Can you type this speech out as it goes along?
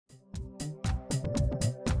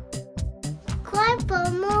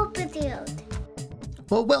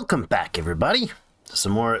Well, welcome back, everybody.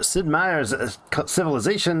 Some more Sid Meier's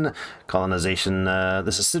Civilization, Colonization.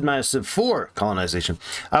 This is Sid Meier's Civ 4, Colonization.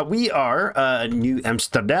 We are New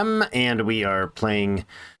Amsterdam, and we are playing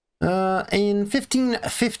in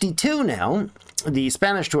 1552 now. The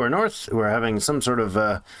Spanish to our north, who are having some sort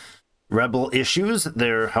of rebel issues.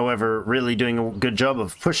 They're, however, really doing a good job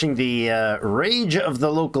of pushing the rage of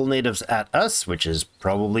the local natives at us, which is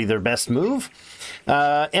probably their best move.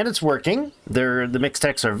 And it's working. The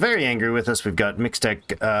Mixtecs are very angry with us. We've got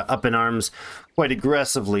Mixtec up in arms quite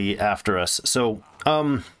aggressively after us. So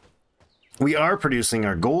we are producing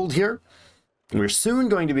our gold here. We're soon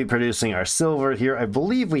going to be producing our silver here. I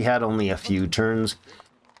believe we had only a few turns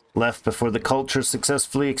left before the culture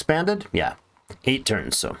successfully expanded. Yeah, 8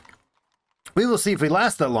 turns, so we will see if we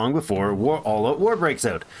last that long before all-out war breaks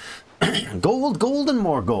out. Gold, gold, and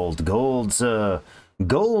more gold. Gold, the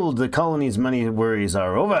colony's money worries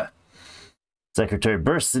are over. Secretary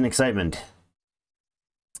bursts in excitement.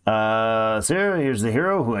 Sir, here's the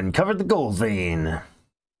hero who uncovered the gold vein.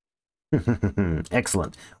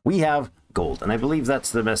 Excellent. We have gold, and I believe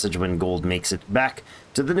that's the message when gold makes it back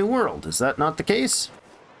to the New World. Is that not the case?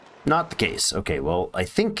 Not the case. Okay, well, I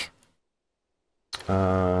think...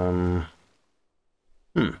 I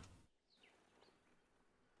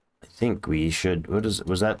think we should.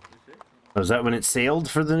 Was that when it sailed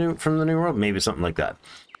for from the New World? Maybe something like that.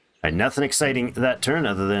 Nothing exciting that turn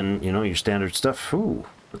other than, you know, your standard stuff. Ooh,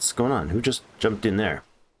 what's going on? Who just jumped in there?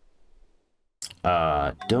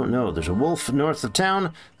 Don't know. There's a wolf north of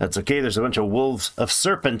town. That's okay. There's a bunch of wolves of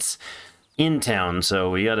serpents in town,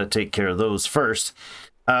 so we got to take care of those first.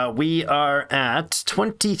 We are at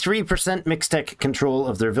 23% Mixtec control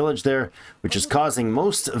of their village there, which is causing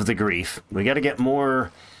most of the grief. We got to get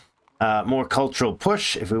more cultural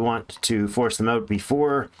push if we want to force them out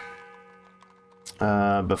before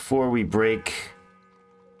we break.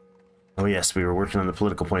 Oh yes, we were working on the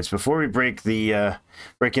political points before we break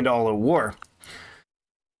into all-out war.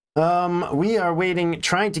 We are waiting,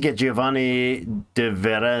 trying to get Giovanni de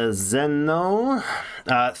Verrazano.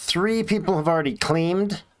 3 people have already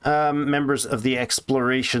claimed members of the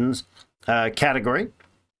explorations category.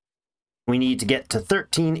 We need to get to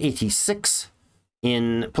 1386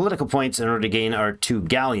 in political points in order to gain our 2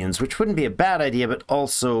 galleons, which wouldn't be a bad idea, but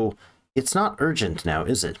also it's not urgent now,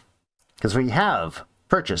 is it? Because we have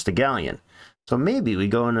purchased a galleon. So maybe we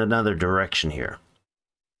go in another direction here.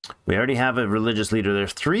 We already have a religious leader there.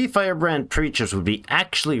 3 firebrand preachers would be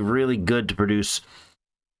actually really good to produce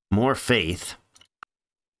more faith.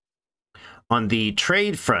 On the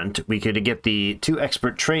trade front, we could get the 2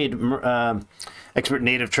 expert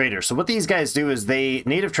native traders. So what these guys do is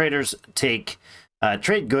native traders take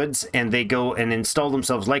trade goods and they go and install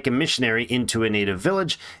themselves like a missionary into a native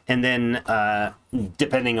village, and then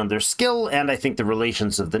depending on their skill and I think the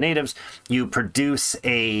relations of the natives, you produce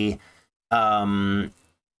a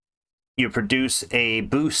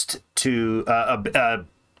boost to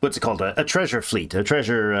what's it called? A treasure fleet, a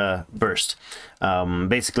treasure burst.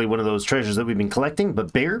 Basically one of those treasures that we've been collecting,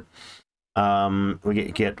 but bigger.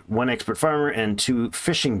 We get 1 expert farmer and 2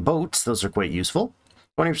 fishing boats. Those are quite useful.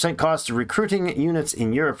 20% cost of recruiting units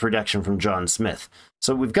in Europe reduction from John Smith.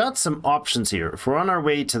 So we've got some options here. If we're on our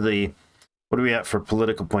way to the... What are we at for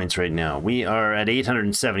political points right now? We are at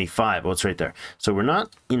 875. Oh, it's right there. So we're not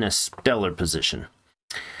in a stellar position.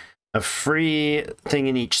 A free thing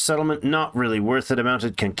in each settlement, not really worth it. A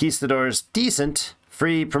mounted conquistadors, decent.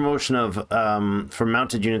 Free promotion of for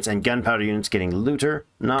mounted units and gunpowder units getting looter.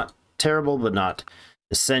 Not terrible, but not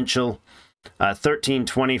essential.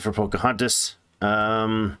 1320 for Pocahontas.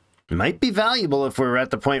 Might be valuable if we're at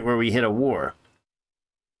the point where we hit a war.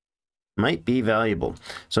 Might be valuable.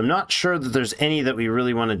 So I'm not sure that there's any that we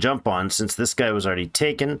really want to jump on since this guy was already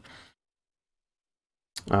taken.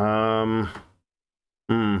 I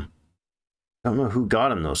don't know who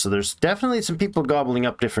got him though. So there's definitely some people gobbling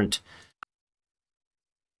up different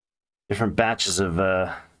batches of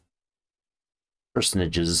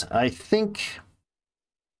personages. I think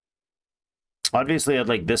obviously I'd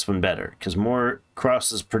like this one better because more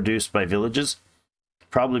crosses produced by villages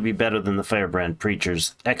probably be better than the firebrand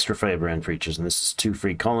preachers, extra firebrand preachers. And this is 2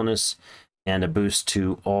 free colonists and a boost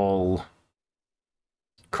to all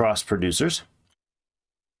cross producers.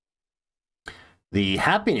 The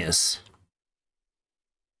happiness,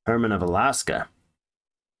 Herman of Alaska,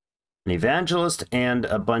 an evangelist, and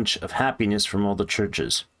a bunch of happiness from all the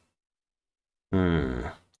churches.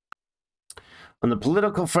 On the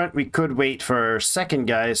political front, we could wait for our second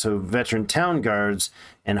guy, so veteran town guards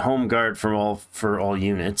and home guard for all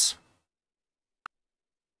units.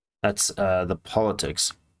 That's the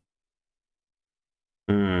politics.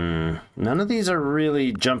 None of these are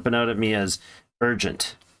really jumping out at me as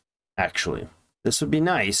urgent, actually. This would be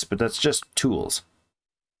nice, but that's just tools.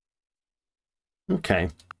 Okay.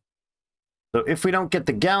 So if we don't get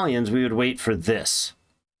the galleons, we would wait for this.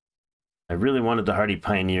 I really wanted the Hardy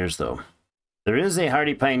Pioneers, though. There is a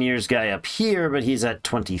Hardy Pioneers guy up here, but he's at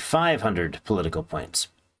 2,500 political points.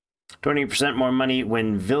 20% more money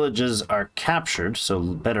when villages are captured, so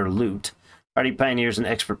better loot. Hardy Pioneers and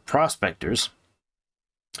expert prospectors.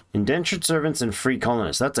 Indentured servants and free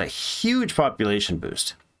colonists. That's a huge population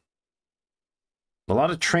boost. A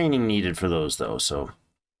lot of training needed for those, though, so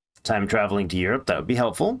time traveling to Europe, that would be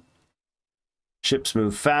helpful. Ships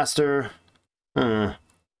move faster.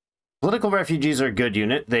 Political refugees are a good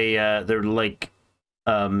unit. They're like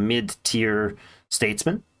mid-tier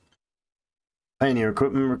statesmen. Pioneer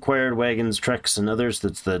equipment required, wagons, treks, and others.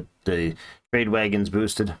 That's the trade wagons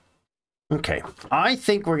boosted. Okay, I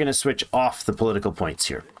think we're going to switch off the political points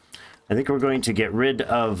here. I think we're going to get rid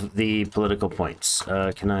of the political points.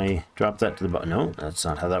 Can I drop that to the bottom? No, that's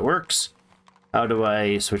not how that works. How do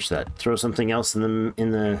I switch that? Throw something else in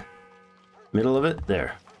the middle of it?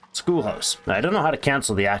 There. Schoolhouse. Now, I don't know how to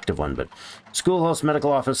cancel the active one, but schoolhouse,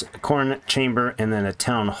 medical office, corn chamber, and then a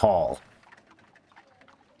town hall.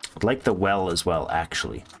 I'd like the well as well,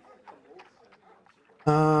 actually.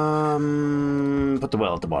 Put the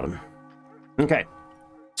well at the bottom. Okay.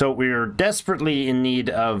 So we're desperately in need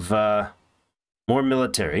of more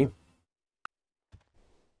military.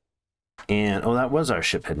 And, oh, that was our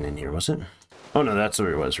ship heading in here, was it? Oh, no, that's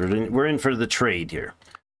where it was. We're in for the trade here.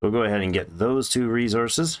 We'll go ahead and get those two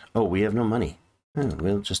resources. Oh, we have no money. Oh,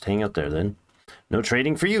 we'll just hang out there then. No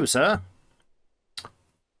trading for you, sir.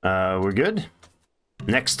 We're good.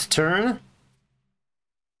 Next turn.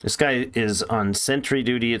 This guy is on sentry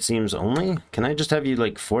duty, it seems, only. Can I just have you,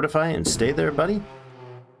 like, fortify and stay there, buddy?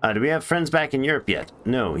 Do we have friends back in Europe yet?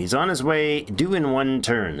 No, he's on his way, due in 1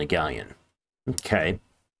 turn, the galleon. Okay.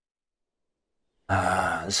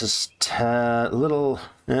 This is a little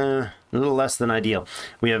less than ideal.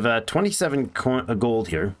 We have 27 gold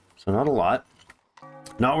here, so not a lot.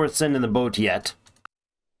 Not worth sending the boat yet.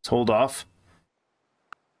 Let's hold off.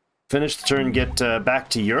 Finish the turn, get back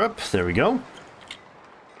to Europe. There we go.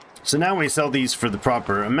 So now we sell these for the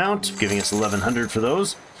proper amount, giving us 1,100 for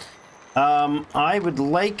those. I would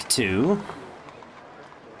like to...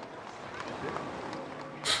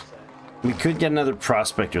 We could get another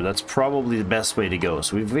prospector. That's probably the best way to go.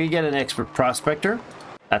 So if we get an expert prospector,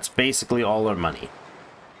 that's basically all our money.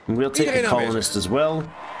 And we'll take a colonist as well.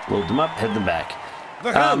 Load them up, head them back.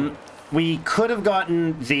 We could have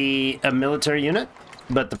gotten a military unit,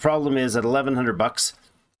 but the problem is at 1,100 bucks,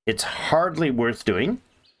 it's hardly worth doing.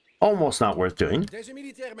 Almost not worth doing.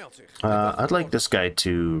 I'd like this guy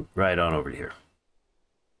to ride on over here.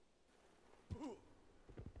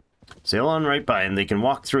 Sail on right by, and they can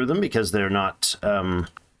walk through them because they're not,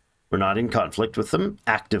 we're not in conflict with them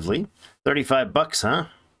actively. 35 bucks, huh?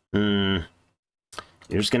 You're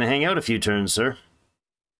just gonna hang out a few turns, sir.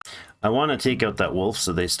 I want to take out that wolf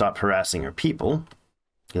so they stop harassing our people,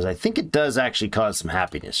 because I think it does actually cause some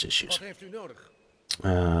happiness issues.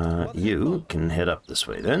 You can head up this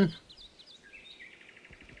way then.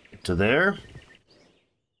 To there.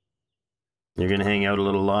 You're gonna hang out a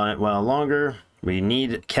little while longer. We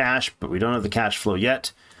need cash, but we don't have the cash flow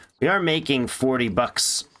yet. We are making 40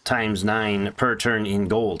 bucks times 9 per turn in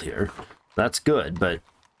gold here. That's good, but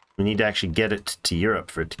we need to actually get it to Europe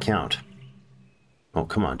for it to count. Oh,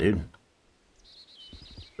 come on, dude.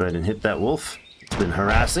 Go ahead and hit that wolf. It's been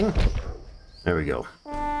harassing. There we go.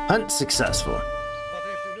 Hunt successful.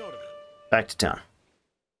 Back to town.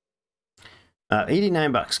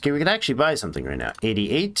 89 bucks. Okay, we could actually buy something right now.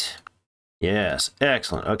 88. Yes,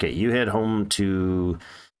 excellent. Okay, you head home to...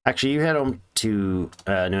 Actually, you head home to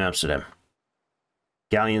New Amsterdam.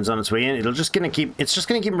 Galleon's on its way in. It's just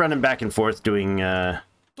gonna keep running back and forth doing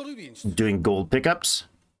gold pickups.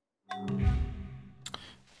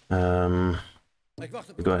 Go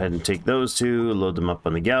ahead and take those two, load them up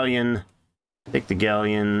on the galleon, take the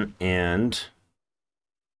galleon, and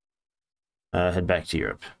head back to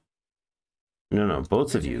Europe. No,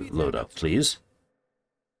 both of you load up, please.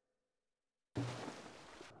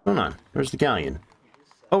 Hold on, where's the galleon?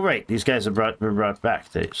 Oh, right, these guys have been brought back.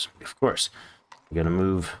 Of course. We're gonna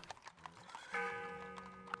move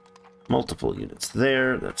multiple units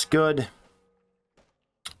there. That's good.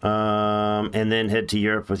 And then head to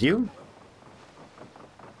Europe with you.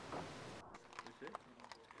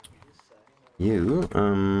 You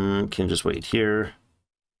can just wait here.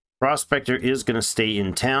 Prospector is gonna stay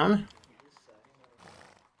in town.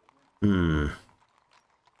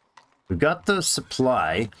 We've got the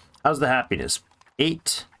supply. How's the happiness?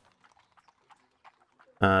 8.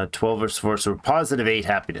 12 versus 4, so we're positive 8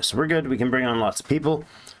 happiness. We're good. We can bring on lots of people.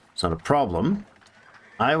 It's not a problem.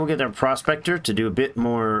 I will get our prospector to do a bit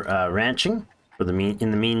more ranching for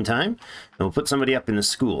in the meantime, and we'll put somebody up in the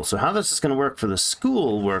school. So how this is going to work for the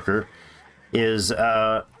school worker is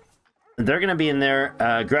they're going to be in there,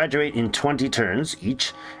 graduate in 20 turns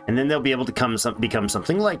each, and then they'll be able to become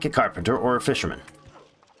something like a carpenter or a fisherman.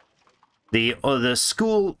 The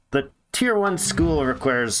tier 1 school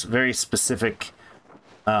requires very specific,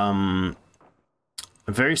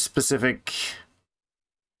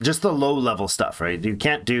 just the low level stuff, right? You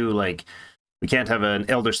can't do like, we can't have an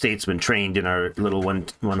elder statesman trained in our little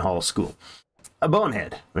one hall school. A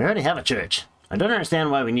bonehead. We already have a church. I don't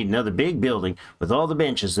understand why we need another big building with all the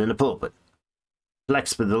benches and a pulpit.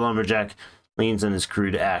 Flexbid the lumberjack leans on his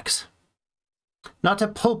crude axe. Not a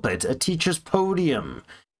pulpit, a teacher's podium.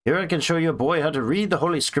 Here I can show you a boy how to read the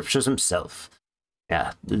holy scriptures himself.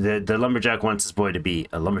 Yeah, the lumberjack wants his boy to be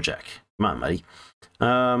a lumberjack. Come on, buddy.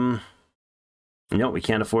 No, we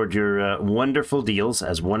can't afford your wonderful deals,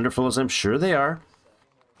 as wonderful as I'm sure they are.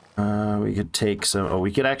 We could take some... Oh,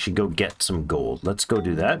 we could actually go get some gold. Let's go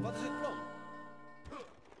do that.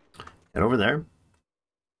 Get over there.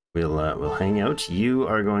 We'll hang out. You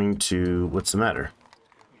are going to... What's the matter?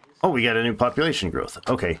 Oh, we got a new population growth.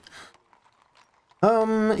 Okay.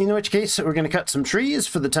 In which case, we're going to cut some trees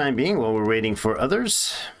for the time being while we're waiting for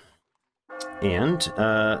others. And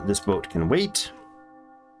this boat can wait.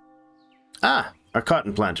 Ah, our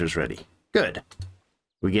cotton planter's ready. Good.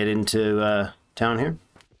 We get into town here.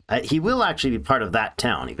 He will actually be part of that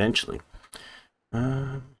town eventually.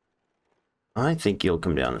 I think he'll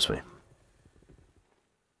come down this way.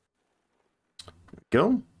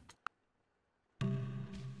 Go.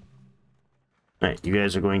 Alright, you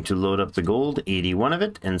guys are going to load up the gold, 81 of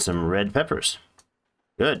it, and some red peppers.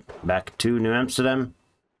 Good. Back to New Amsterdam.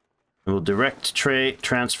 And we'll direct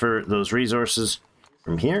transfer those resources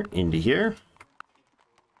from here into here.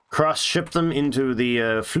 Cross-ship them into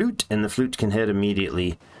the flute, and the flute can head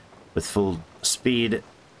immediately with full speed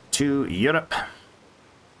to Europe.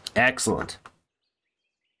 Excellent.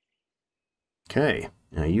 Okay.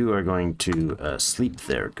 Now you are going to sleep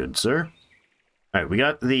there, good sir. All right, we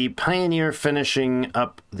got the pioneer finishing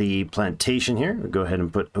up the plantation here. We'll go ahead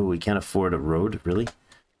and put... Oh, we can't afford a road, really?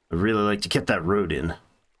 I'd really like to get that road in.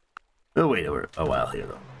 Oh, wait, we're a while here,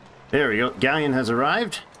 though. There we go. Galleon has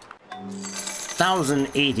arrived.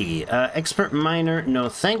 1,080. Expert miner, no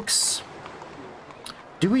thanks.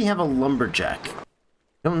 Do we have a lumberjack? I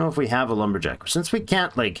don't know if we have a lumberjack. Since we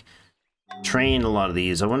can't, like, train a lot of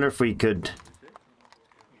these, I wonder if we could...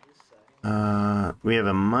 we have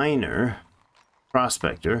a miner...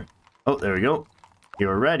 Prospector. Oh, there we go.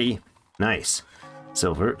 You're ready. Nice.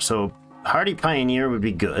 Silver. So, Hardy Pioneer would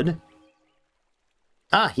be good.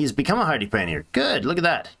 Ah, he's become a Hardy Pioneer. Good. Look at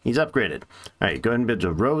that. He's upgraded. All right, go ahead and build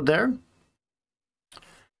a road there.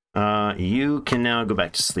 You can now go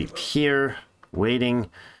back to sleep here. Waiting.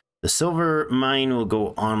 The silver mine will go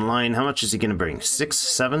online. How much is he going to bring? 6,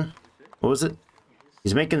 7? What was it?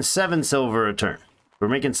 He's making 7 silver a turn. We're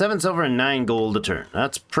making 7 silver and 9 gold a turn.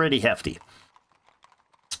 That's pretty hefty.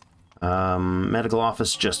 Medical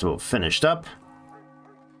office just about finished up.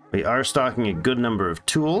 We are stocking a good number of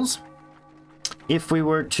tools. If we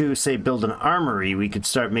were to, say, build an armory, we could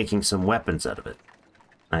start making some weapons out of it.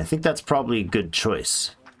 I think that's probably a good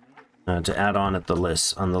choice to add on at the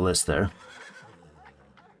list, there.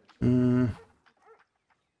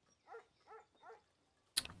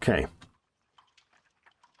 Okay.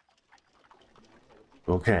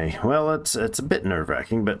 Okay, well, it's a bit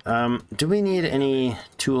nerve-wracking, but do we need any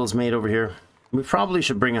tools made over here? We probably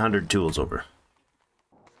should bring 100 tools over.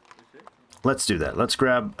 Let's do that. Let's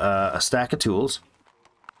grab a stack of tools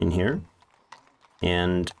in here.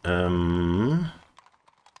 And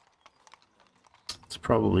it's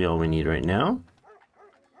probably all we need right now.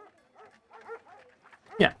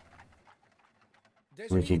 Yeah.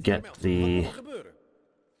 We could get the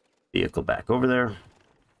vehicle back over there.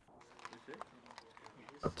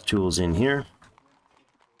 Put the tools in here.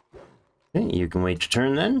 Okay, you can wait your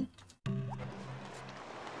turn then.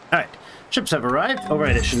 Alright, ships have arrived. Oh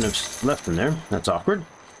right, I shouldn't have left them there. That's awkward.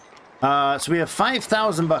 So we have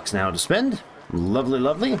 5,000 bucks now to spend. Lovely,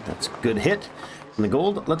 lovely. That's a good hit from the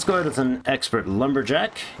gold. Let's go out with an expert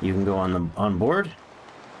lumberjack. You can go on board.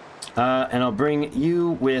 And I'll bring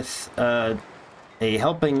you with a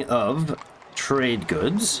helping of trade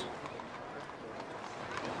goods.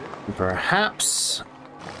 Perhaps...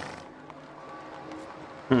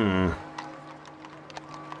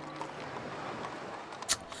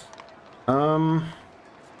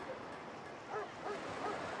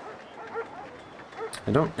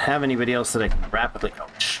 I don't have anybody else that I can rapidly...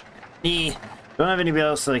 Ouch. Knee. Don't have anybody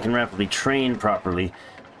else that I can rapidly train properly.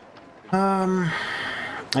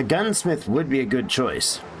 A gunsmith would be a good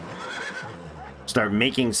choice. Start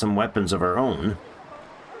making some weapons of our own.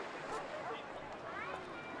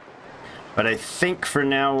 But I think for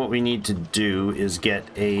now what we need to do is get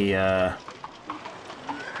a...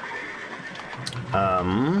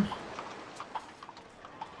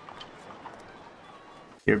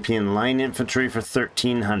 European line infantry for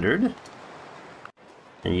 1,300.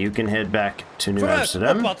 And you can head back to New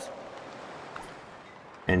Amsterdam.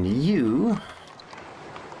 And you...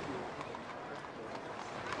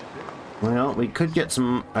 Well, we could get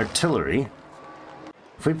some artillery.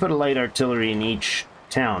 If we put a light artillery in each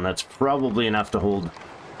town, that's probably enough to hold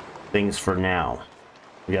things for now.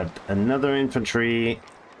 We got another infantry,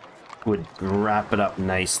 would wrap it up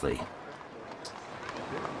nicely.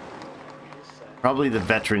 Probably the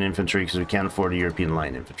veteran infantry, because we can't afford a European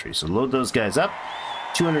line infantry. So load those guys up.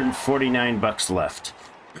 249 bucks left.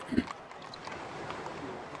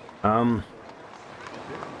 Don't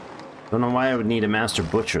know why I would need a master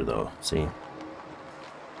butcher though. See,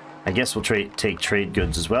 I guess we'll take trade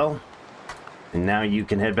goods as well. And now you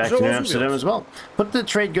can head back to New Amsterdam as well. Put the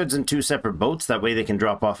trade goods in 2 separate boats. That way they can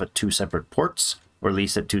drop off at 2 separate ports, or at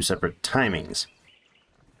least at 2 separate timings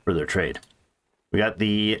for their trade. We got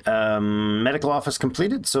the medical office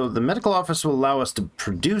completed. So the medical office will allow us to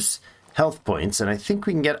produce health points, and I think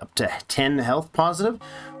we can get up to 10 health positive,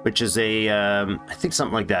 which is a I think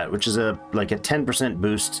something like that, which is like a 10%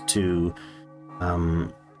 boost to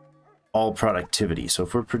all productivity. So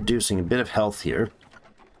if we're producing a bit of health here,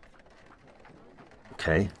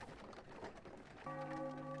 okay,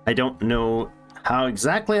 I don't know how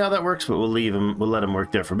exactly how that works, but we'll let them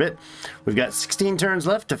work there for a bit. We've got 16 turns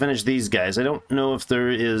left to finish these guys. I don't know if there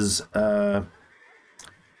is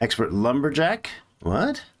expert lumberjack.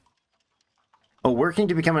 What? Oh, working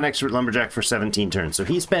to become an expert lumberjack for 17 turns. So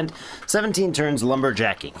he spent 17 turns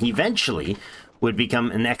lumberjacking. He eventually would become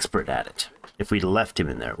an expert at it if we'd left him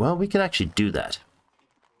in there. Well, we could actually do that.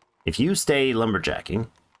 If you stay lumberjacking...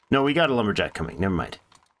 No, we got a lumberjack coming. Never mind.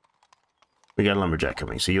 We got a lumberjack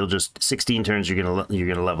coming. So you'll just 16 turns. You're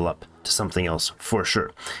gonna level up to something else for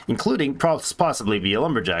sure, including possibly be a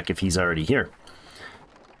lumberjack if he's already here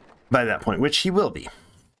by that point, which he will be.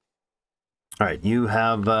 All right, you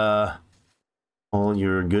have all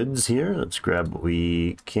your goods here. Let's grab what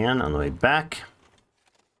we can on the way back.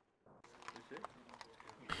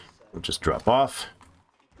 We'll just drop off.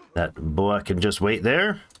 That boa can just wait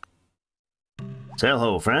there. Sail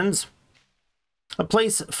ho, friends. A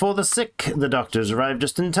place for the sick. The doctors arrived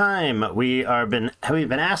just in time. We've been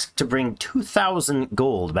asked to bring 2,000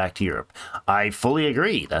 gold back to Europe. I fully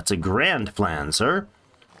agree. That's a grand plan, sir.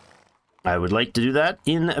 I would like to do that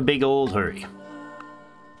in a big old hurry.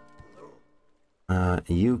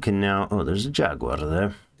 You can now... Oh, there's a jaguar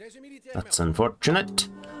there. That's unfortunate.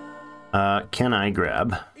 Can I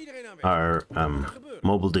grab our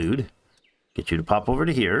mobile dude? Get you to pop over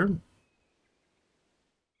to here.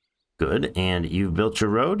 Good. And you've built your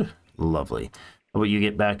road? Lovely. How about you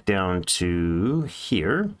get back down to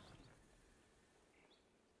here?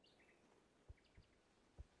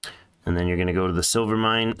 And then you're going to go to the silver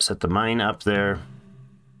mine, set the mine up there.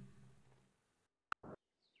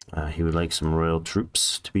 He would like some royal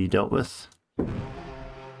troops to be dealt with.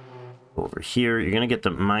 Over here, you're going to get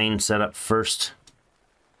the mine set up first.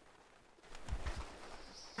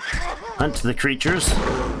 Hunt the creatures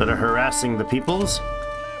that are harassing the peoples.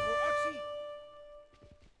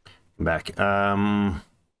 Back.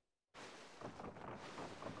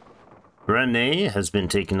 Renee has been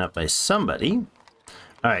taken up by somebody.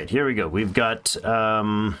 All right, here we go. We've got,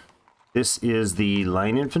 this is the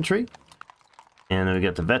line infantry. And then we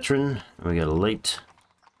got the veteran, and we got a light,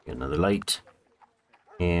 we got another light,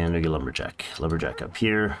 and we got lumberjack. Lumberjack up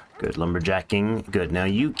here. Good, lumberjacking. Good. Now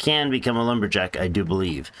you can become a lumberjack, I do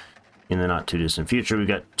believe, in the not too distant future. We've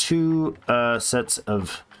got 2 sets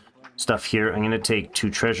of stuff here. I'm going to take 2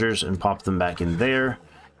 treasures and pop them back in there.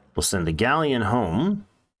 We'll send the galleon home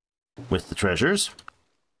with the treasures.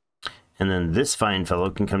 And then this fine fellow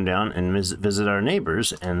can come down and visit our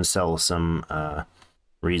neighbors and sell some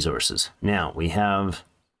resources. Now, we have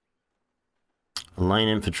a line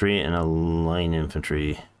infantry and a line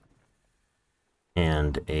infantry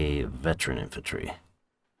and a veteran infantry.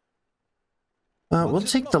 We'll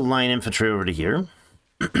take the line infantry over to here.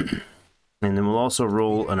 And then we'll also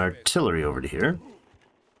roll an artillery over to here.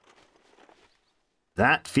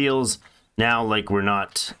 That feels now like we're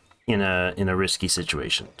not in a risky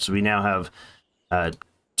situation. So we now have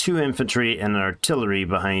 2 infantry and an artillery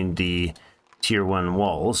behind the tier 1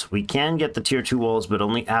 walls. We can get the tier 2 walls, but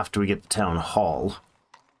only after we get the town hall.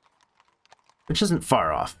 Which isn't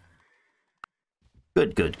far off.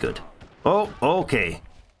 Good, good, good. Oh, okay.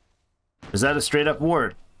 Is that a straight up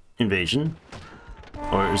war invasion?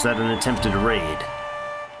 Or is that an attempted raid?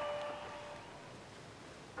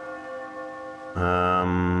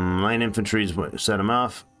 Line infantry's set them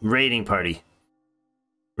off. Raiding party.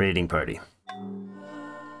 Raiding party.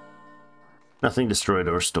 Nothing destroyed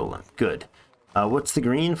or stolen. Good. What's the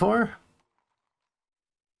green for?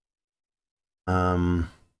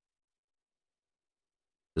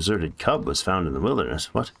 Deserted cub was found in the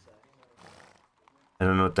wilderness. What? I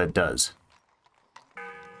don't know what that does.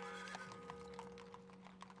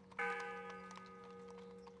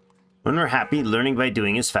 When we're happy, learning by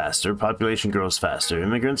doing is faster. Population grows faster.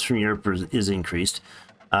 Immigrants from Europe is increased.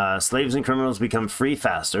 Slaves and criminals become free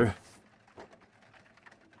faster.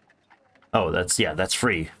 Oh, that's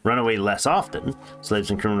free. Runaway less often. Slaves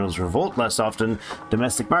and criminals revolt less often.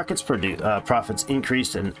 Domestic markets profits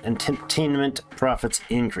increase, and entertainment profits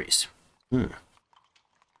increase.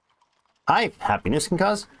 High happiness can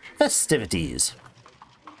cause festivities.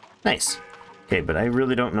 Nice. Okay, but I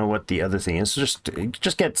really don't know what the other thing is. So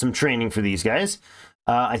just get some training for these guys.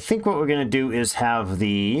 I think what we're going to do is have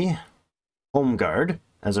the home guard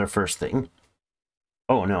as our first thing.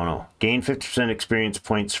 Oh, no. Gain 50% experience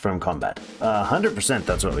points from combat. 100%,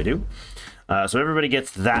 that's what we do. So everybody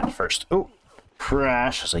gets that first. Oh,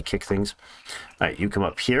 crash as I kick things. All right, you come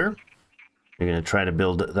up here. You're going to try to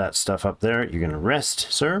build that stuff up there. You're going to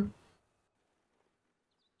rest, sir.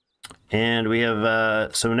 And we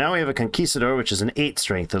have, so now we have a Conquistador, which is an 8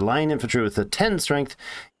 strength, the line infantry with a 10 strength,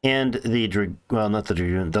 and the, well, not the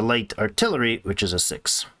dragoon, the light artillery, which is a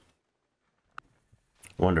 6.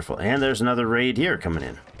 Wonderful. And there's another raid here coming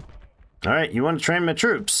in. All right, you want to train my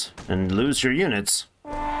troops and lose your units.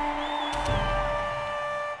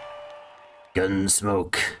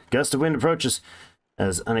 Gunsmoke. Gust of wind approaches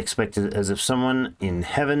as unexpected as if someone in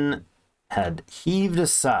heaven had heaved a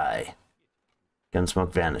sigh.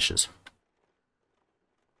 Gunsmoke vanishes.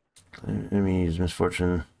 Enemies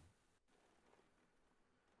misfortune.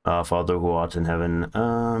 Father who art in heaven.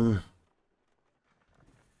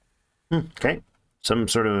 Okay. Some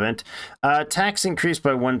sort of event. Tax increase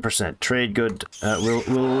by 1%. Trade good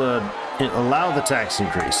will allow the tax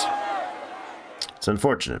increase. It's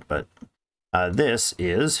unfortunate, but this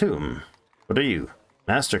is whom? What are you?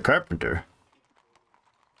 Master Carpenter?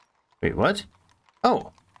 Wait, what?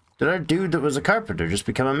 Oh, did our dude that was a carpenter just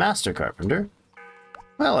become a master carpenter?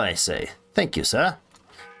 Well, I say, thank you, sir.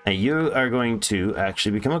 Now you are going to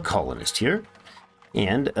actually become a colonist here.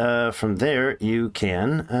 And from there, you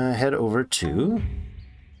can head over to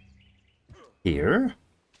here.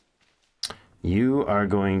 You are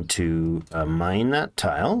going to mine that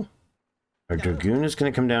tile. Our dragoon is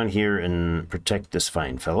going to come down here and protect this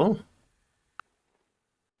fine fellow.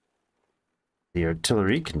 The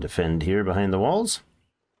artillery can defend here behind the walls.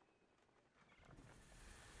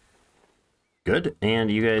 Good. And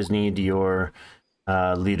you guys need your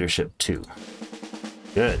leadership too.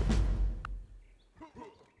 Good.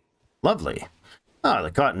 Lovely. Ah,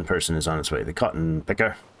 the cotton person is on its way. The cotton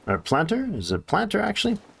picker. Or planter? Is it a planter,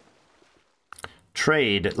 actually?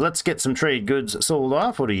 Trade. Let's get some trade goods sold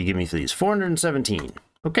off. What do you give me for these? 417.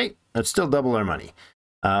 Okay, that's still double our money.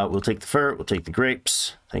 We'll take the fur. We'll take the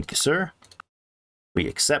grapes. Thank you, sir. We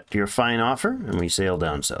accept your fine offer, and we sail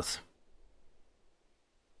down south.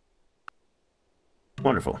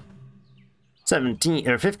 Wonderful.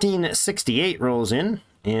 1568 rolls in,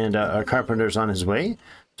 and our carpenter's on his way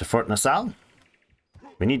to Fort Nassau.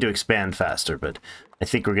 We need to expand faster, but I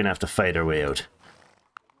think we're going to have to fight our way out.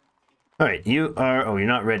 All right, you are... Oh, you're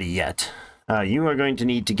not ready yet. You are going to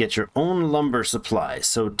need to get your own lumber supply.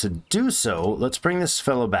 So to do so, let's bring this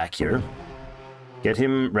fellow back here. Get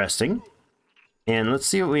him resting. And let's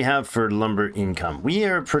see what we have for lumber income. We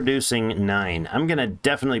are producing 9. I'm going to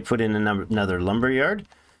definitely put in another lumber yard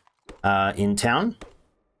in town.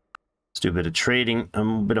 Let's do a bit of trading, a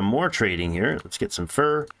bit of more trading here. Let's get some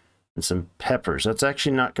fur and some peppers. That's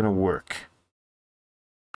actually not going to work.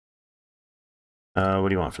 What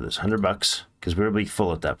do you want for this? 100 bucks? Because we'll be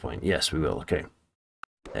full at that point. Yes, we will. Okay.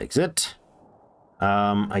 Exit.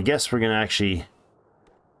 I guess we're going to actually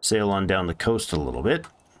sail on down the coast a little bit.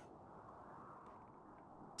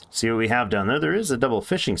 See what we have down there. There is a double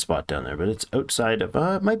fishing spot down there, but it's outside of...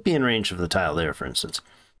 it might be in range of the tile there, for instance.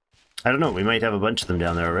 I don't know. We might have a bunch of them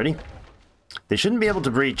down there already. They shouldn't be able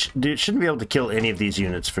to breach... shouldn't be able to kill any of these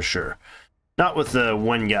units for sure. Not with the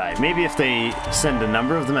one guy. Maybe if they send a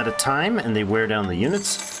number of them at a time and they wear down the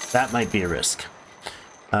units, that might be a risk.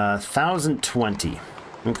 1020.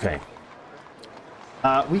 Okay.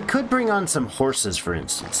 We could bring on some horses, for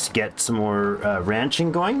instance, to get some more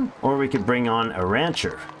ranching going, or we could bring on a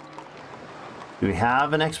rancher. Do we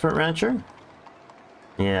have an expert rancher?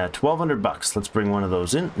 Yeah, 1,200 bucks. Let's bring one of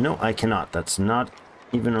those in. No, I cannot. That's not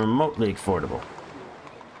even remotely affordable.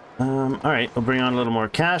 All right, we'll bring on a little more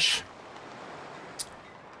cash.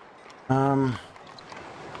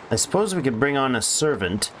 I suppose we could bring on a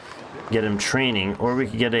servant, get him training, or we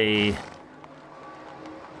could get a...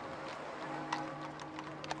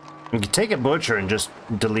 We could take a butcher and just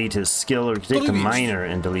delete his skill, or we could take a miner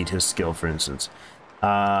and delete his skill, for instance.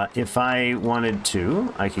 If I wanted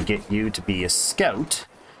to, I could get you to be a scout.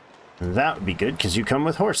 That would be good, because you come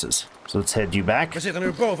with horses. So let's head you back to the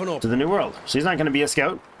New World. So he's not going to be a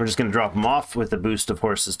scout. We're just going to drop him off with a boost of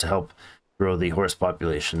horses to help grow the horse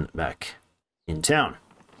population back in town.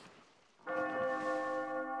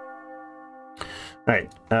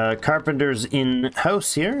 Alright, carpenter's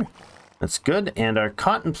in-house here. That's good. And our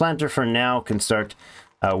cotton planter for now can start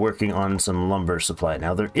working on some lumber supply.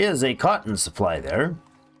 Now there is a cotton supply there,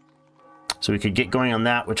 so we could get going on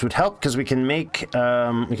that, which would help because we can make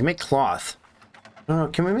cloth. Oh,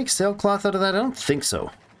 can we make sailcloth out of that? I don't think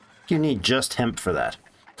so. You need just hemp for that,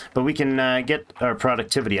 but we can get our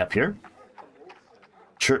productivity up here.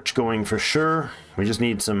 Church going for sure. We just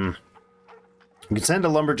need some. We can send a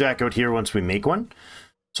lumberjack out here once we make one.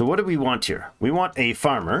 So what do we want here? We want a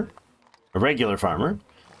farmer, a regular farmer,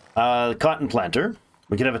 a cotton planter.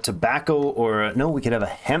 We could have a tobacco or no, we could have a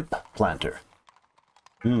hemp planter.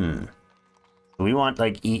 We want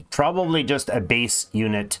like probably just a base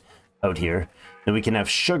unit out here. Then we can have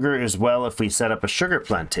sugar as well if we set up a sugar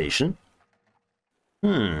plantation.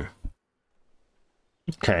 Okay.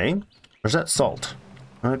 Where's that salt?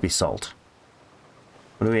 That might be salt.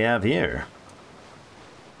 What do we have here?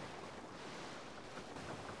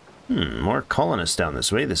 More colonists down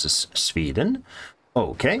this way. This is Sweden.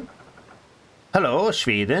 Okay. Hello,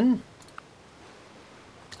 Sweden.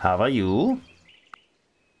 How are you?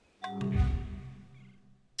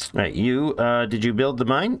 Right, you, did you build the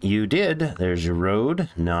mine? You did. There's your road.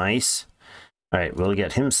 Nice. Alright, we'll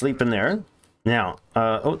get him sleeping there. Now,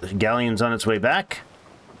 oh, the galleon's on its way back.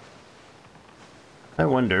 I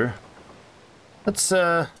wonder. Let's,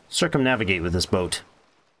 circumnavigate with this boat.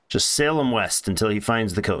 Just sail him west until he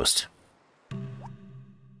finds the coast.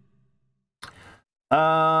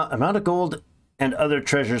 Amount of gold and other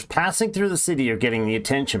treasures passing through the city are getting the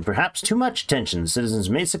attention. Perhaps too much attention. Citizens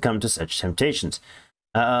may succumb to such temptations.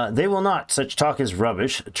 They will not. Such talk is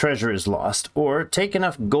rubbish. Treasure is lost. Or take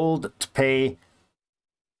enough gold to pay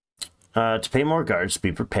more guards.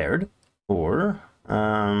 Be prepared. Or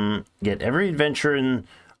get every adventurer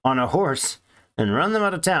on a horse and run them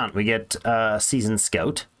out of town. We get a seasoned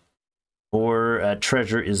scout. Or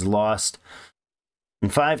treasure is lost. In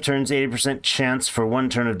 5 turns, 80% chance for 1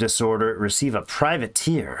 turn of disorder. Receive a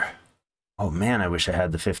privateer. Oh man, I wish I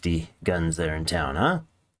had the 50 guns there in town, huh?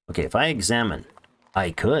 Okay, if I examine,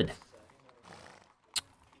 I could.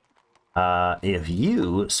 If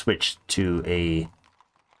you switch to a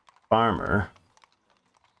farmer,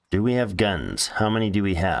 do we have guns? How many do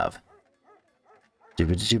we have?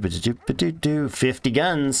 50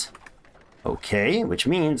 guns. Okay, which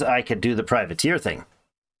means I could do the privateer thing.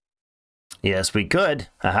 Yes, we could.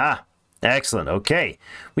 Aha. Excellent. Okay.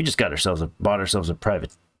 We just bought ourselves a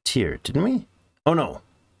privateer, didn't we? Oh, no.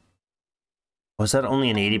 Was that only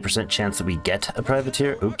an 80% chance that we get a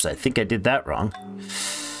privateer? Oops, I think I did that wrong.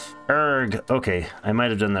 Erg. Okay, I might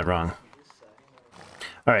have done that wrong.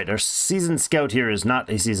 All right, our seasoned scout here is not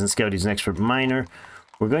a seasoned scout. He's an expert miner.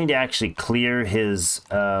 We're going to actually clear his...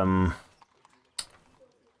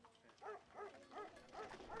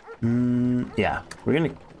 yeah, we're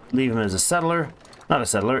going to leave him as a settler. Not a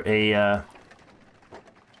settler, a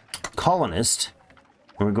colonist.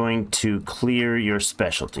 And we're going to clear your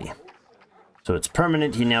specialty. So it's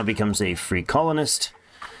permanent. He now becomes a free colonist.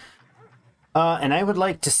 And I would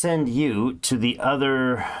like to send you to the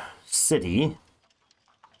other city.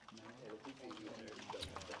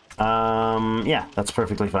 Yeah, that's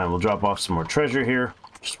perfectly fine. We'll drop off some more treasure here,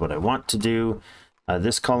 which is what I want to do.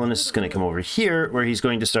 This colonist is going to come over here, where he's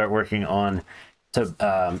going to start working on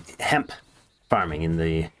hemp farming in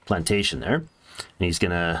the plantation there. And he's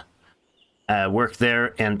going to work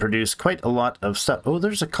there and produce quite a lot of stuff. Oh,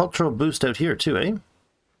 there's a cultural boost out here too, eh?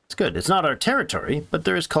 It's good. It's not our territory, but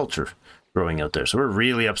there is culture growing out there. So we're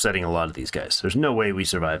really upsetting a lot of these guys. There's no way we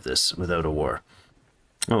survive this without a war.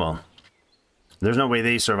 Oh well. There's no way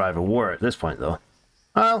they survive a war at this point, though.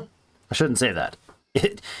 Well, I shouldn't say that.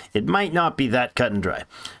 It might not be that cut and dry.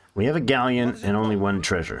 We have a galleon and only 1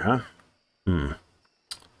 treasure, huh?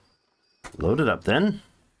 Load it up then.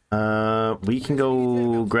 We can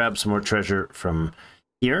go grab some more treasure from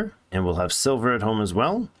here, and we'll have silver at home as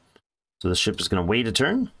well. So the ship is going to wait a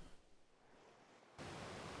turn.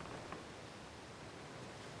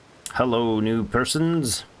 Hello, new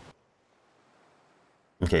persons.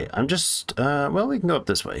 Okay, I'm just, well, we can go up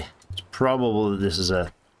this way. It's probable that this is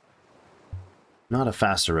not a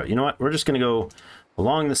faster route. You know what? We're just going to go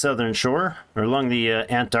along the southern shore, or along the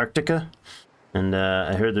Antarctica. And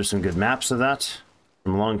I heard there's some good maps of that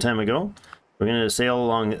from a long time ago. We're going to sail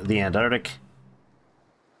along the Antarctic.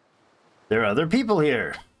 There are other people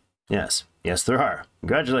here. Yes, yes there are.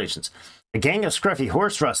 Congratulations. A gang of scruffy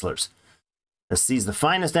horse rustlers has seized the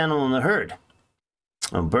finest animal in the herd.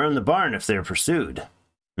 I'll burn the barn if they're pursued.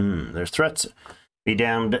 Their threats be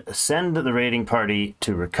damned. Send the raiding party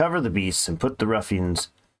to recover the beasts and put the ruffians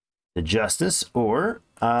to justice, or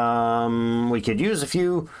we could use a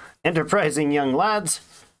few enterprising young lads.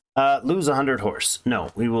 Lose 100 horse. No,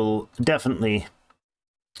 we will definitely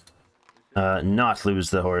not lose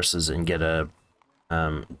the horses and get a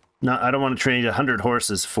I don't want to trade 100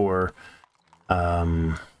 horses for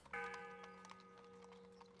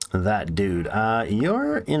that dude.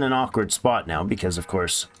 You're in an awkward spot now because, of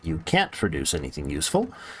course, you can't produce anything useful.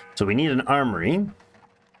 So we need an armory.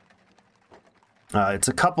 It's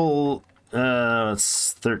a couple,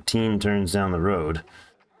 it's 13 turns down the road.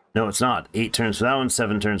 No, it's not. 8 turns for that one,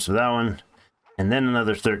 7 turns for that one, and then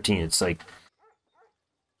another 13. It's like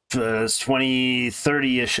 20,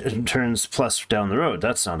 30-ish turns plus down the road.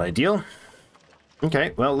 That's not ideal.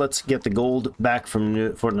 Okay, well, let's get the gold back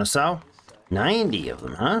from Fort Nassau. 90 of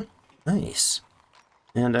them, huh? Nice.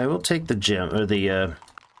 And I will take the gem, or the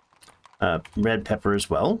red pepper as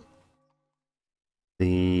well.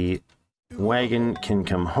 The wagon can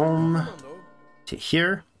come home to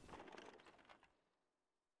here.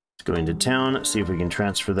 Let's go into town, see if we can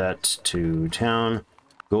transfer that to town.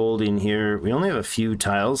 Gold in here. We only have a few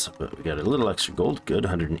tiles, but we got a little extra gold. Good,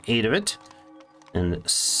 108 of it. And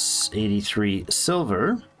 83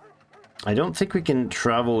 silver. I don't think we can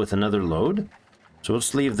travel with another load. So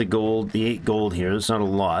let's leave the gold, the 8 gold here. It's not a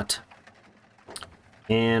lot.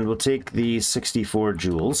 And we'll take the 64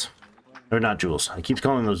 jewels. Or not jewels. I keep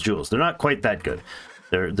calling those jewels. They're not quite that good.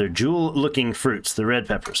 They're jewel-looking fruits, the red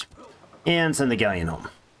peppers. And send the galleon home.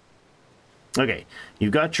 Okay,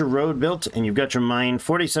 you've got your road built, and you've got your mine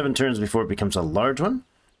 47 turns before it becomes a large one.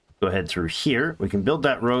 Go ahead through here. We can build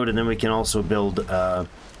that road, and then we can also build a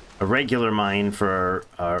regular mine for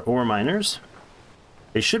our ore miners.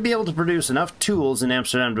 They should be able to produce enough tools in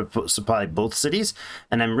Amsterdam to supply both cities,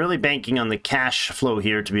 and I'm really banking on the cash flow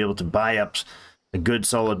here to be able to buy up a good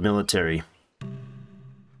solid military.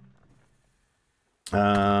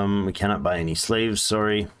 We cannot buy any slaves,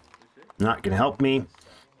 sorry. Not going to help me.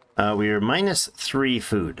 We are -3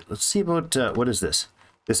 food. Let's see about, what is this?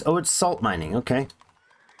 Oh, it's salt mining, okay.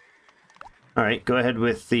 Alright, go ahead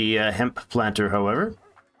with the hemp planter, however.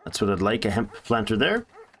 That's what I'd like, a hemp planter there.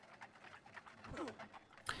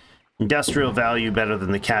 Industrial value better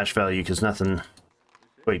than the cash value, because nothing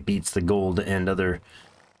quite beats the gold and other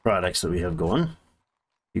products that we have going.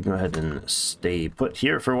 You can go ahead and stay put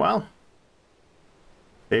here for a while.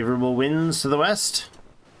 Favorable winds to the west.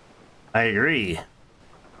 I agree.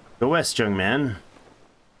 Go west, young man.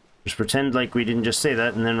 Just pretend like we didn't just say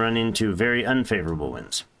that and then run into very unfavorable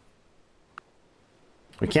winds.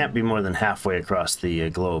 We can't be more than halfway across the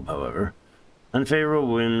globe, however.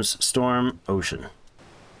 Unfavorable winds, storm, ocean.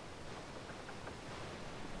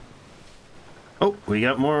 Oh, we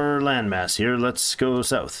got more landmass here. Let's go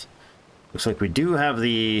south. Looks like we do have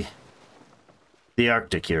the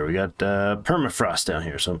Arctic here. We got permafrost down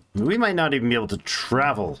here, so we might not even be able to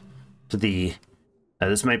travel to the...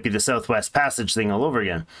 this might be the Southwest Passage thing all over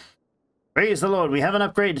again. Praise the Lord, we have an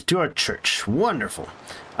upgrade to our church. Wonderful.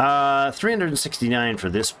 369 for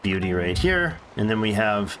this beauty right here. And then we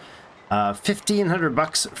have 1,500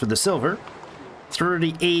 bucks for the silver,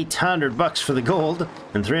 3,800 bucks for the gold,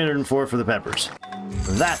 and 304 for the peppers.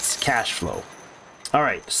 That's cash flow. All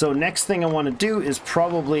right, so next thing I want to do is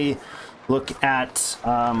probably look at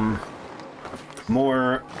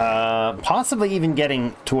more, possibly even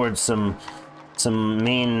getting towards some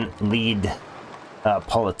main lead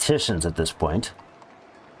politicians at this point.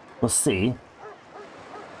 We'll see.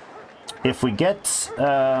 If we get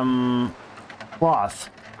cloth,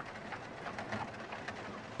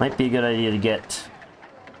 might be a good idea to get...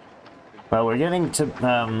 Well, we're getting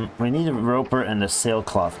to... we need a roper and a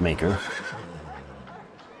sailcloth maker.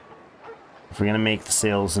 If we're going to make the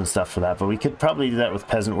sails and stuff for that. But we could probably do that with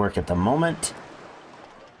peasant work at the moment.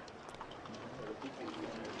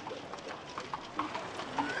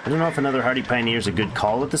 I don't know if another Hardy Pioneer is a good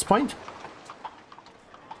call at this point.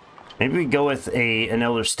 Maybe we go with an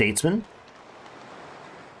elder statesman.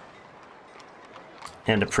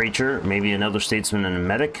 And a preacher, maybe an elder statesman and a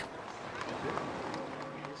medic.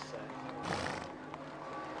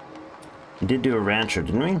 We did do a rancher,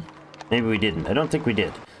 didn't we? Maybe we didn't. I don't think we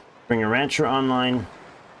did. Bring a rancher online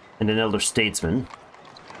and an elder statesman.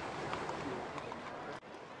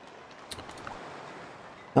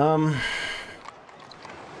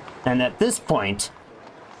 And at this point,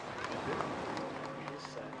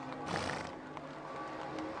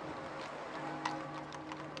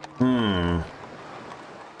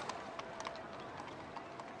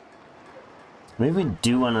 maybe we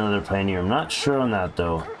do want another pioneer. I'm not sure on that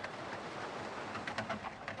though.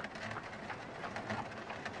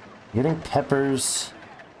 Getting peppers,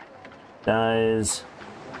 dyes.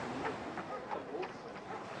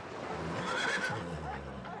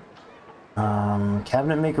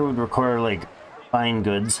 Cabinet maker would require like fine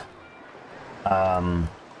goods, fine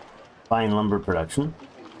lumber production.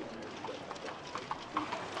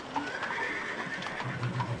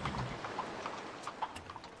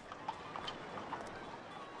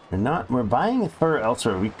 We're buying fur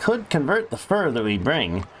elsewhere. We could convert the fur that we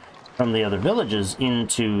bring from the other villages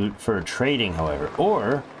into fur trading, however.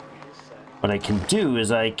 Or what I can do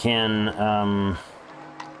is I can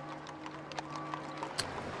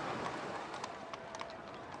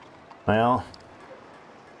well,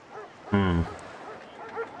 we're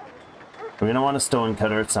gonna want a stone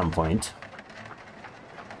cutter at some point.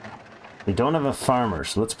 We don't have a farmer,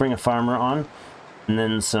 so let's bring a farmer on. And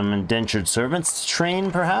then some indentured servants to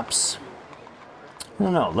train, perhaps? I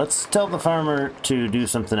don't know. Let's tell the farmer to do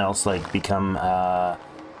something else, like become, a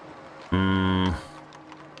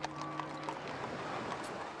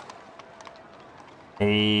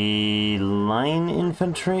line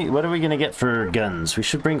infantry? What are we going to get for guns? We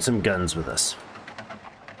should bring some guns with us.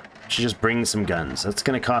 We should just bring some guns. That's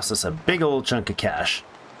going to cost us a big old chunk of cash.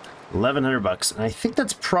 1,100 bucks. And I think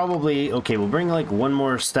that's probably... Okay, we'll bring like one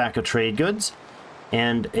more stack of trade goods.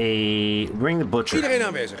 And bring the butcher.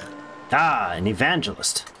 Ah, an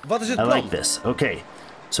evangelist. I like this. Okay,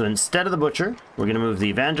 so instead of the butcher, we're going to move the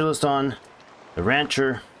evangelist on, the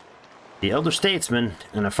rancher, the elder statesman,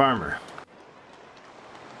 and a farmer.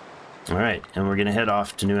 All right, and we're going to head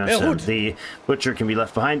off to New Amsterdam. The butcher can be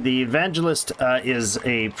left behind. The evangelist is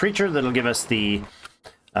a preacher that'll give us the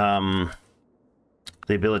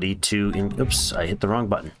ability to... Oops, I hit the wrong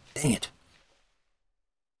button. Dang it.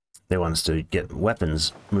 They want us to get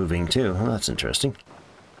weapons moving too. Well, that's interesting.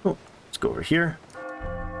 Oh, let's go over here.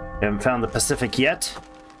 We haven't found the Pacific yet,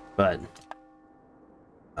 but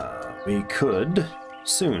we could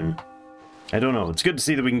soon. I don't know. It's good to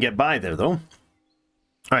see that we can get by there, though.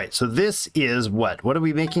 All right, so this is what? What are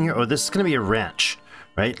we making here? Oh, this is going to be a ranch,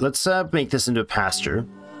 right? Let's make this into a pasture.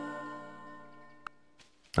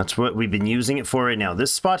 That's what we've been using it for right now.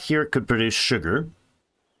 This spot here could produce sugar.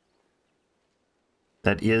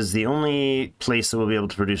 That is the only place that we'll be able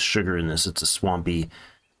to produce sugar in this. It's a swampy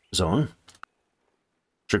zone.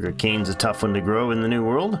 Sugar cane's a tough one to grow in the New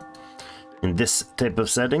World, in this type of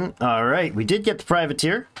setting. All right, we did get the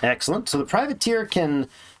privateer. Excellent. So the privateer can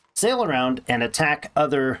sail around and attack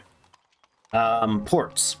other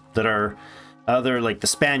ports that are other, like the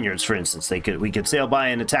Spaniards, for instance. We could sail by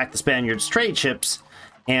and attack the Spaniards' trade ships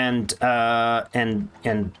and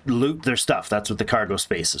loot their stuff. That's what the cargo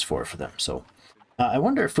space is for them. So. I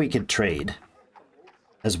wonder if we could trade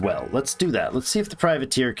as well. Let's do that. Let's see if the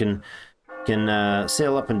privateer can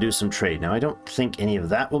sail up and do some trade. Now, I don't think any of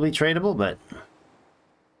that will be tradable, but if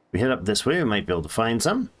we head up this way, we might be able to find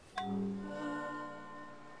some.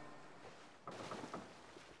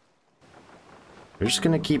 We're just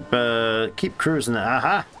going to keep cruising.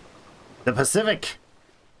 Aha! The Pacific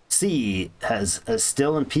Sea is as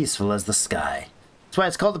still and peaceful as the sky. That's why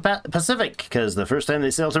it's called the Pacific, because the first time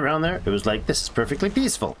they sailed around there, it was like, this is perfectly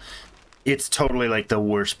peaceful. It's totally like the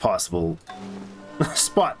worst possible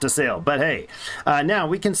spot to sail, but hey. Now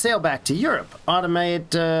we can sail back to Europe.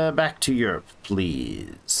 Automate back to Europe,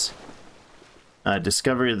 please.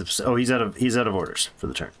 Discovery of the... Oh, he's out of orders for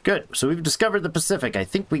the turn. Good. So we've discovered the Pacific. I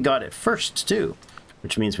think we got it first, too,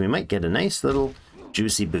 which means we might get a nice little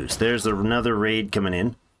juicy boost. There's another raid coming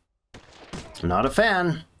in. Not a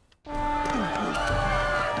fan.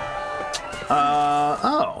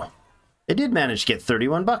 Oh, they did manage to get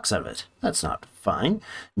 31 bucks out of it. That's not fine.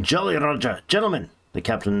 Jolly Roger, gentlemen, the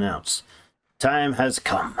captain announced. Time has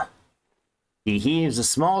come. He heaves a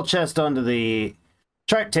small chest onto the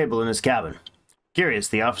chart table in his cabin. Curious,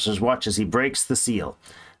 the officers watch as he breaks the seal.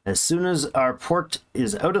 As soon as our port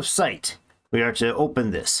is out of sight, we are to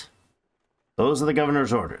open this. Those are the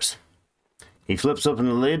governor's orders. He flips open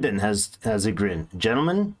the lid and has a grin.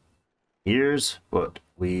 Gentlemen, Here's what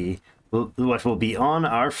will be on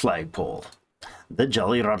our flagpole. The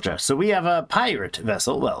Jolly Roger. So we have a pirate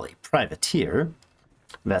vessel, well, a privateer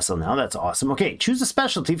vessel now. That's awesome. Okay, choose a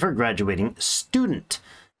specialty for graduating student.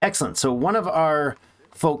 Excellent. So one of our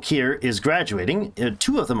folk here is graduating.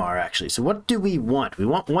 Two of them are actually. So what do we want? We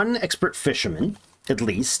want one expert fisherman, at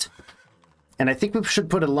least. And I think we should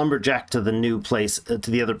put a lumberjack to the new place, to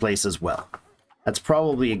the other place as well. That's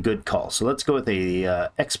probably a good call. So let's go with a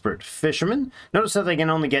expert fisherman. Notice that they can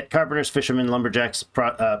only get carpenters, fishermen, lumberjacks,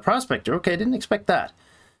 prospector. Okay, I didn't expect that.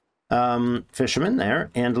 Fisherman there,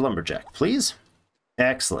 and lumberjack, please.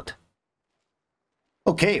 Excellent.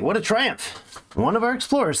 Okay, what a triumph. One of our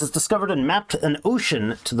explorers has discovered and mapped an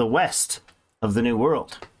ocean to the west of the New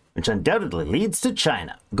World, which undoubtedly leads to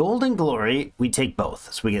China. Gold and glory, we take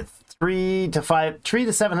both. So we get 3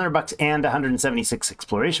 to 700 bucks and 176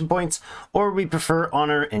 exploration points, or we prefer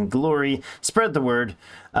honor and glory. Spread the word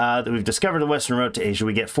that we've discovered the western road to Asia.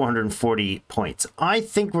 We get 440 points. I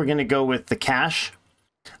think we're going to go with the cash.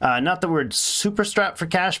 Not that we're super strapped for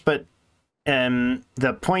cash, but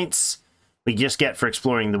the points we just get for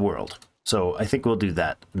exploring the world. So I think we'll do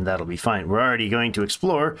that, and that'll be fine. We're already going to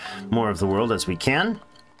explore more of the world as we can.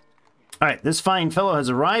 All right, this fine fellow has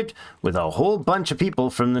arrived with a whole bunch of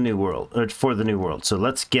people from the New World, or for the New World. So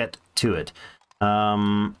let's get to it.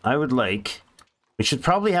 I would like, we should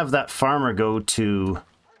probably have that farmer go to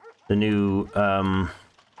the new,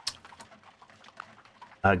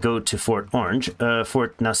 go to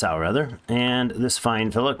Fort Nassau rather. And this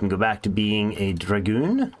fine fellow can go back to being a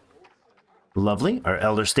dragoon. Lovely. Our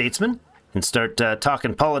elder statesman can start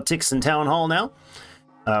talking politics in town hall now.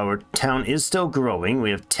 Our town is still growing.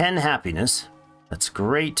 We have 10 happiness. That's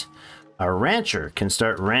great. Our rancher can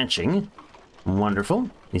start ranching.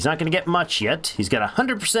 Wonderful. He's not going to get much yet. He's got a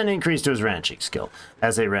 100% increase to his ranching skill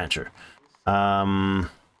as a rancher. Hold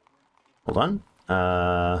on.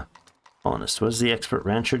 Honest. What does the expert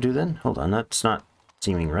rancher do then? Hold on. That's not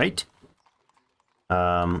seeming right.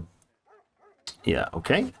 Yeah,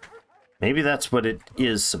 okay. Maybe that's what it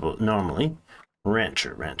is normally.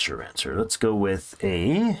 Rancher. Let's go with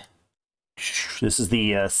a... This is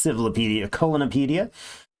the Civilopedia, Colonopedia.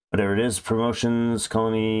 Whatever it is. Promotions,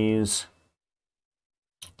 colonies...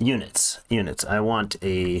 Units. I want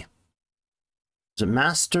a... Is it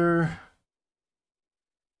master...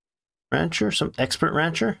 rancher? Some expert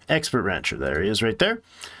rancher? Expert rancher. There he is right there.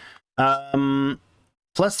 +3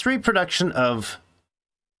 production of...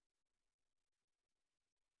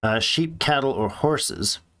 sheep, cattle, or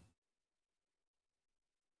horses.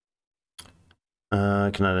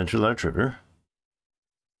 Cannot enter large river.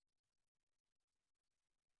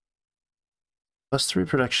 +3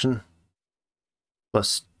 production.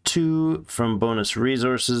 +2 from bonus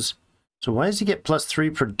resources. So why does he get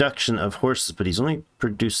 +3 production of horses, but he's only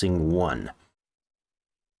producing 1?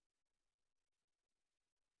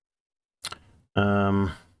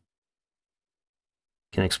 Can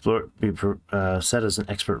explore, be set as an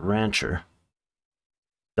expert rancher.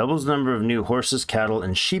 Doubles the number of new horses, cattle,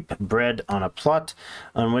 and sheep bred on a plot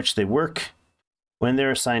on which they work when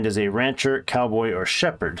they're assigned as a rancher, cowboy, or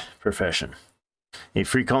shepherd profession. A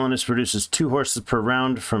free colonist produces 2 horses per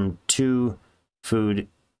round from 2 food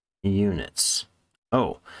units.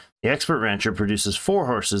 Oh, the expert rancher produces 4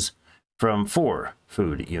 horses from 4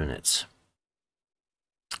 food units.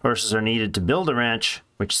 Horses are needed to build a ranch,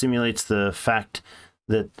 which simulates the fact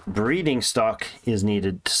that breeding stock is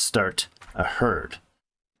needed to start a herd.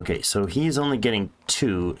 Okay, so he's only getting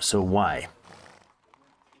 2, so why?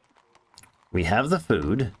 We have the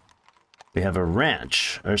food. We have a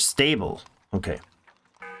ranch, or stable. Okay.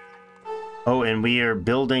 Oh, and we are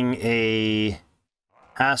building a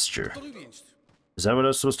pasture. Is that what I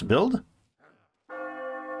was supposed to build?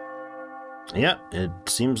 Yeah, it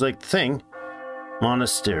seems like the thing.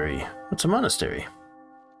 Monastery. What's a monastery?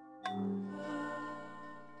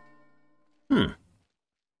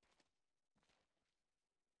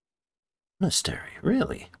 Monastery,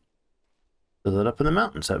 really? Build it up in the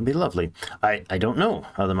mountains. That would be lovely. I don't know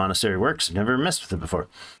how the monastery works. I've never messed with it before.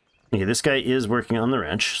 Okay, this guy is working on the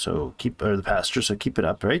ranch, so or the pasture, so keep it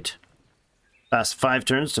up, right? Last 5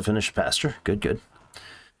 turns to finish pasture. Good, good.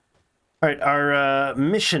 All right, our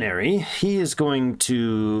missionary, he is going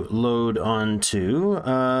to load onto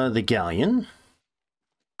the galleon.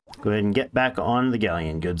 Go ahead and get back on the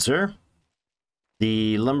galleon, good sir.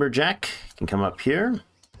 The lumberjack can come up here.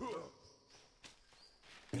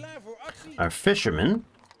 Our fisherman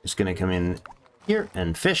is going to come in here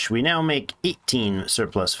and fish. We now make 18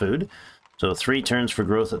 surplus food, so 3 turns for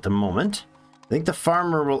growth at the moment. I think the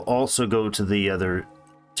farmer will also go to the other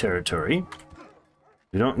territory.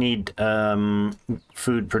 We don't need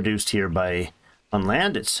food produced here by on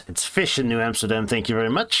land. It's fish in New Amsterdam. Thank you very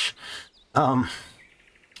much. That's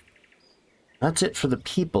it for the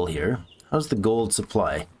people here. How's the gold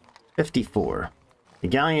supply? 54. The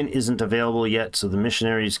galleon isn't available yet, so the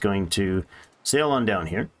missionary is going to sail on down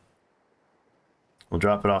here. We'll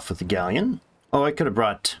drop it off with the galleon. Oh, I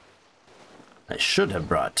should have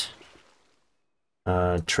brought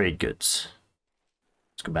trade goods.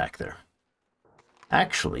 Let's go back there.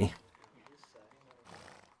 Actually,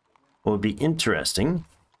 what would be interesting,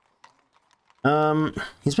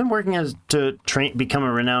 he's been working to become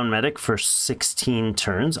a renowned medic for 16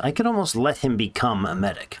 turns. I could almost let him become a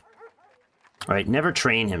medic. All right, never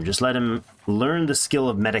train him. Just let him learn the skill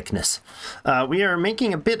of medicness. We are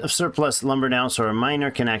making a bit of surplus lumber now, so our miner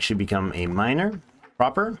can actually become a miner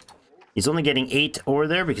proper. He's only getting 8 ore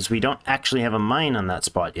there because we don't actually have a mine on that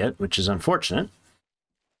spot yet, which is unfortunate.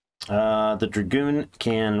 The Dragoon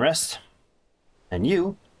can rest, and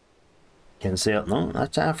you can sail. No,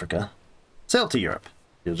 that's Africa. Sail to Europe.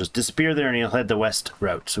 He'll just disappear there and he'll head the west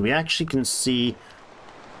route. So we actually can see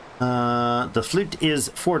the fleet is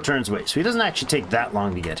 4 turns away, so he doesn't actually take that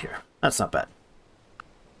long to get here. That's not bad.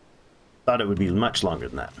 Thought it would be much longer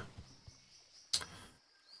than that.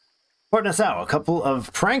 Port Nassau, a couple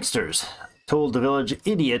of pranksters told the village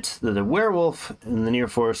idiot that a werewolf in the near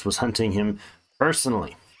forest was hunting him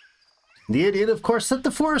personally. The idiot, of course, set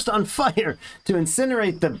the forest on fire to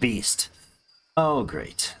incinerate the beast. Oh,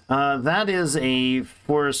 great. That is a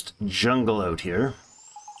forest jungle out here.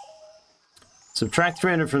 Subtract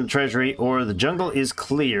 300 from the treasury, or the jungle is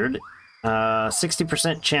cleared.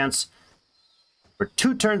 60% chance for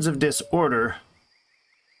 2 turns of disorder.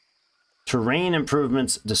 Terrain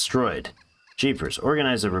improvements destroyed. Jeepers,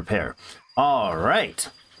 organize a repair. All right.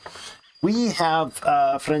 We have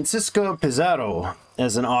Francisco Pizarro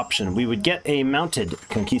as an option. We would get a mounted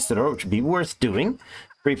conquistador, which would be worth doing.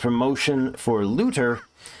 Free promotion for looter,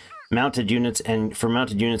 mounted units, and for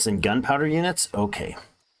mounted units and gunpowder units. Okay.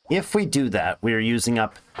 If we do that, we are using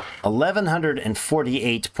up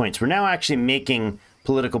 1,148 points. We're now actually making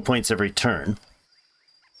political points every turn.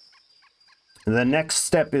 The next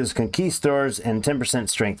step is conquistadors and 10%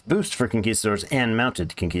 strength boost for conquistadors and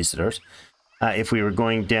mounted conquistadors. If we were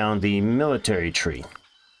going down the military tree.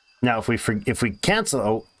 Now, if we cancel,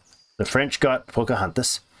 oh, the French got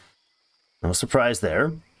Pocahontas. No surprise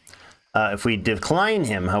there. If we decline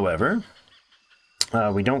him, however,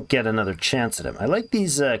 we don't get another chance at him. I like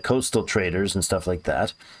these coastal traders and stuff like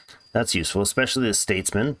that. That's useful, especially the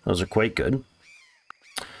statesmen. Those are quite good.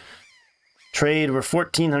 Trade, we're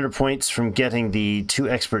 1,400 points from getting the 2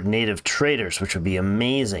 expert native traders, which would be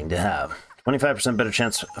amazing to have. 25% better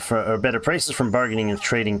chance for, or better prices from bargaining and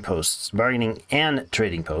trading posts. Bargaining and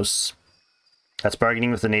trading posts. That's bargaining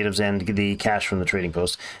with the natives and the cash from the trading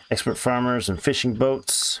posts. Expert farmers and fishing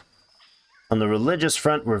boats. On the religious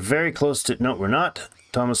front, we're very close to... No, we're not.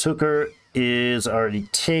 Thomas Hooker is already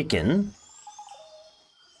taken.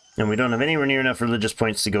 And we don't have anywhere near enough religious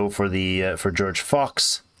points to go for the for George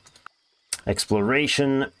Fox.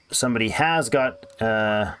 Exploration. Somebody has got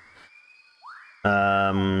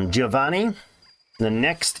Giovanni. The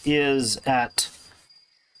next is at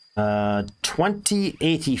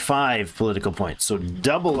 2085 political points. So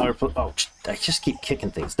double our... Oh, I just keep kicking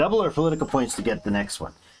things. Double our political points to get the next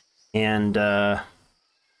one. And that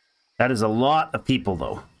is a lot of people,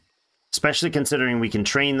 though. Especially considering we can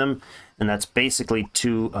train them, and that's basically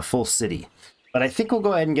to a full city. But I think we'll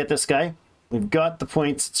go ahead and get this guy. We've got the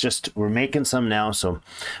points, it's just we're making some now. So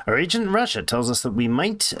our agent in Russia tells us that we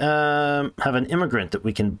might have an immigrant that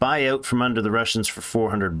we can buy out from under the Russians for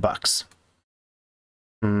 400 bucks.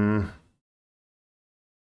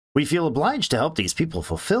 We feel obliged to help these people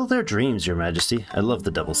fulfill their dreams, Your Majesty. I love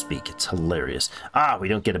the double speak. It's hilarious. Ah, we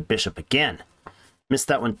don't get a bishop again. Missed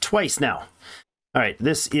that one twice now. All right,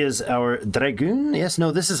 this is our Dragoon. Yes,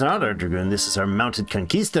 no, this is not our Dragoon. This is our mounted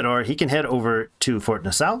conquistador. He can head over to Fort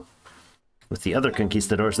Nassau with the other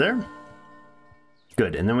conquistadors there.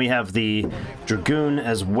 Good, and then we have the Dragoon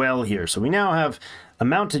as well here. So we now have a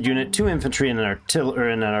mounted unit, 2 infantry, and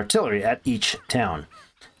an artillery at each town.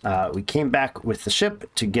 We came back with the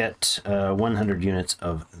ship to get 100 units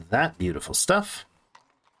of that beautiful stuff.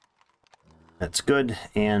 That's good,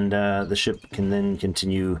 and the ship can then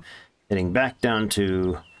continue heading back down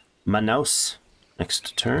to Manaus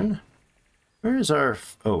next turn. Where is our...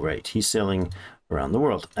 Oh, right, he's sailing around the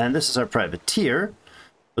world. And this is our privateer,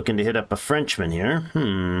 looking to hit up a Frenchman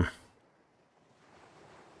here.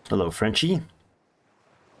 Hello, Frenchie.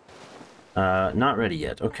 Not ready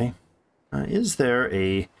yet, okay. Is there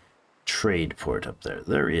a trade port up there?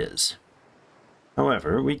 There is.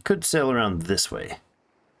 However, we could sail around this way.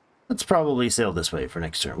 Let's probably sail this way for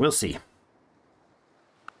next turn. We'll see.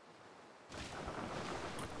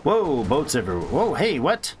 Whoa, boats everywhere. Whoa, hey,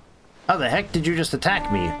 what? How the heck did you just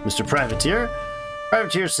attack me, Mr. Privateer?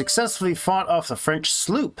 Privateers successfully fought off the French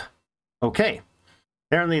sloop. Okay.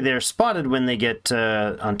 Apparently they're spotted when they get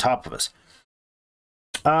on top of us.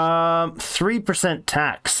 3%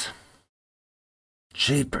 tax.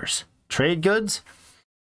 Jeepers. Trade goods?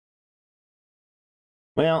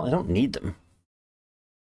 Well, I don't need them.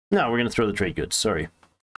 No, we're going to throw the trade goods. Sorry.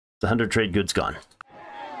 The 100 trade goods gone.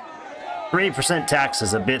 3% tax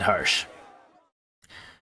is a bit harsh.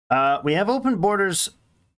 We have open borders.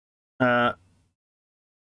 We have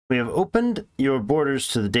opened your borders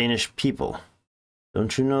to the Danish people.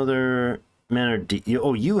 Don't you know their manner?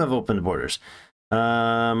 Oh, you have opened borders.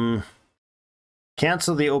 Cancel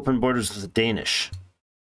the open borders with the Danish.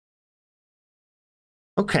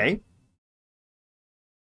 Okay.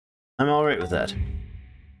 I'm all right with that.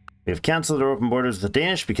 We have canceled our open borders with the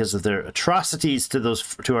Danish because of their atrocities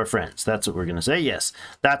to our friends. That's what we're going to say. Yes,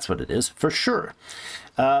 that's what it is, for sure.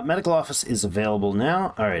 Medical office is available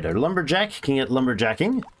now. All right, our lumberjack can get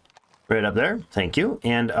lumberjacking. Right up there. Thank you.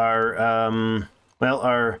 And our, well,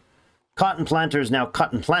 our cotton planter is now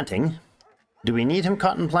cotton planting. Do we need him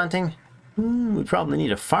cotton planting? We probably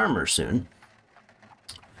need a farmer soon.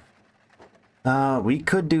 We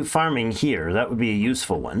could do farming here. That would be a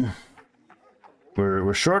useful one.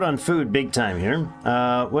 We're short on food big time here.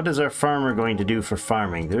 What is our farmer going to do for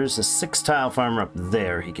farming? There's a 6-tile farmer up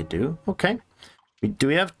there he could do. Okay. Do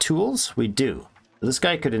we have tools? We do. This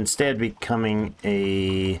guy could instead be becoming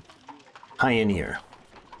a pioneer.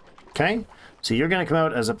 Okay. So you're going to come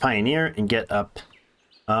out as a pioneer and get up.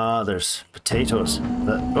 There's potatoes.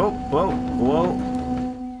 Oh, whoa, whoa.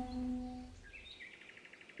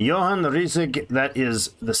 Johan Riesig, that is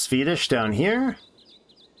the Swedish down here,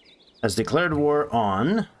 has declared war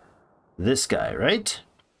on this guy, right?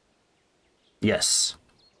 Yes.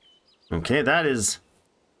 Okay, that is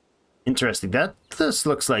interesting. This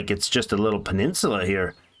looks like it's just a little peninsula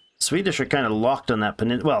here. The Swedish are kind of locked on that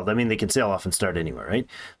peninsula. Well, I mean, they can sail off and start anywhere, right?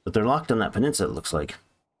 But they're locked on that peninsula, it looks like.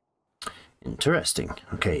 Interesting.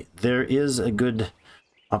 Okay, there is a good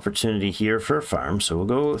opportunity here for a farm, so we'll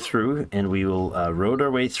go through and we will road our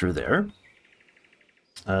way through there.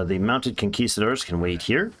 The mounted conquistadors can wait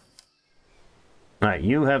here. All right,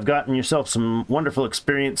 you have gotten yourself some wonderful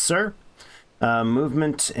experience, sir.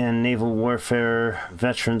 Movement and naval warfare,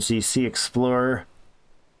 veterancy, sea explorer,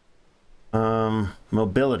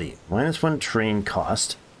 mobility. -1 train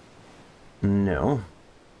cost. No.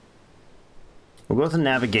 We'll go with the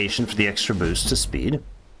navigation for the extra boost to speed.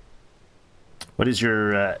 What is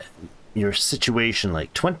your situation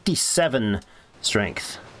like? 27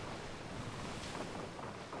 strength.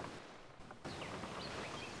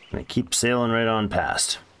 Gonna keep sailing right on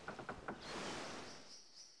past.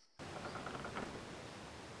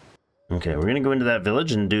 Okay, we're gonna go into that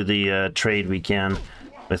village and do the trade we can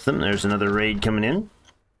with them. There's another raid coming in.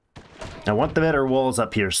 I want the better walls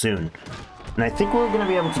up here soon. And I think we're gonna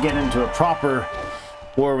be able to get into a proper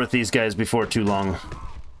war with these guys before too long.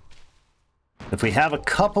 If we have a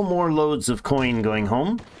couple more loads of coin going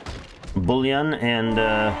home, bullion and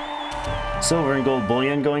silver and gold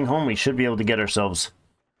bullion going home, we should be able to get ourselves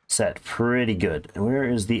set pretty good. Where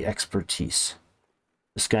is the expertise?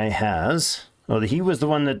 This guy has... Oh, he was the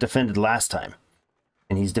one that defended last time.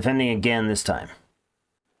 And he's defending again this time.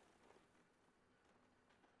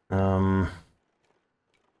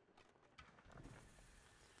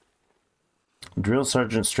 Drill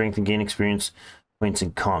Sergeant strength and gain experience points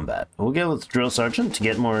in combat. We'll go with Drill Sergeant to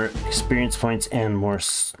get more experience points and more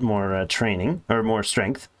training, or more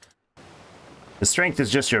strength. The strength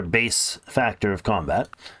is just your base factor of combat.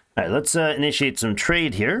 All right, let's initiate some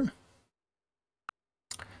trade here.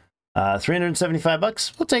 375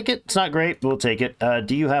 bucks. We'll take it. It's not great, but we'll take it.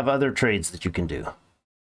 Do you have other trades that you can do?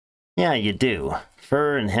 Yeah, you do.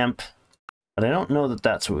 Fur and hemp. But I don't know that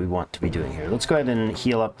that's what we want to be doing here. Let's go ahead and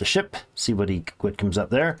heal up the ship. See what comes up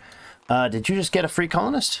there. Did you just get a free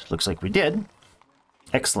colonist? Looks like we did.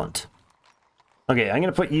 Excellent. Okay, I'm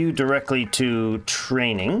going to put you directly to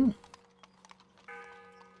training.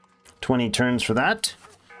 20 turns for that.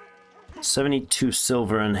 72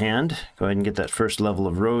 silver in hand. Go ahead and get that first level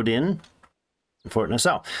of road in Fort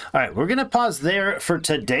Nassau. All right, we're going to pause there for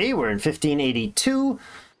today. We're in 1582.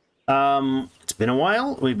 It's been a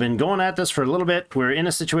while. We've been going at this for a little bit. We're in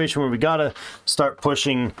a situation where we got to start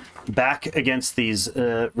pushing back against these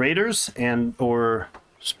raiders or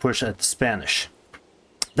push at the Spanish.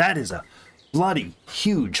 That is a bloody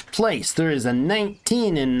huge place. There is a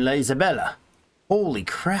 19 in La Isabela. Holy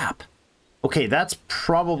crap. Okay, that's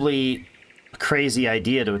probably a crazy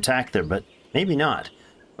idea to attack there, but maybe not.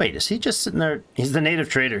 Wait, is he just sitting there? He's the native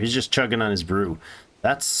trader. He's just chugging on his brew.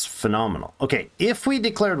 That's phenomenal. Okay, if we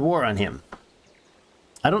declared war on him,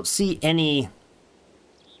 I don't see any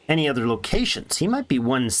other locations. He might be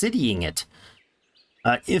one-citying it.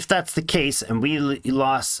 If that's the case, and we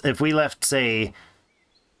lost, if we left, say,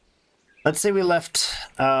 let's say we left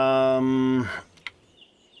the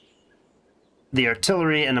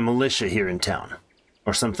artillery and a militia here in town,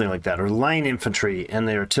 or something like that, or line infantry and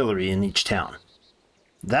the artillery in each town.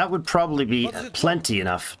 That would probably be plenty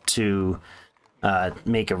enough to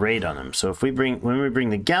make a raid on him. So if when we bring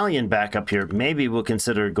the galleon back up here, maybe we'll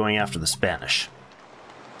consider going after the Spanish.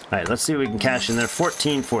 All right, let's see if we can cash in there.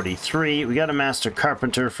 1443. We got a master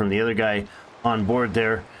carpenter from the other guy on board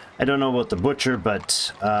there. I don't know about the butcher,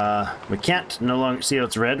 but we can't no longer see how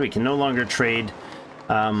it's red. We can no longer trade.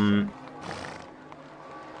 Oh,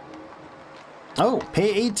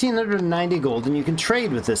 pay 1,890 gold, and you can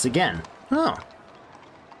trade with this again. Oh.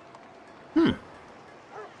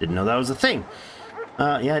 Didn't know that was a thing.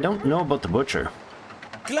 Yeah, I don't know about the butcher.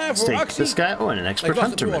 Let's take this guy. Oh, and an expert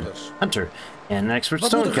hunter. And an expert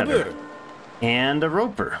stonecutter. And a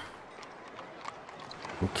roper.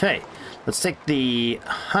 Okay. Let's take the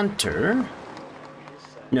hunter.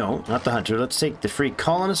 No, not the hunter. Let's take the free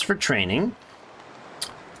colonist for training.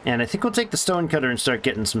 And I think we'll take the stonecutter and start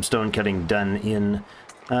getting some stone cutting done in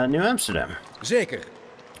New Amsterdam. Zeker.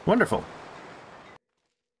 Wonderful.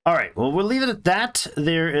 All right, well, we'll leave it at that.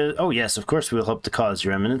 There is... Oh, yes, of course, we'll help the cause,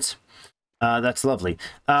 Your Eminence. That's lovely.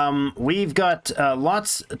 We've got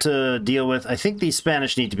lots to deal with. I think these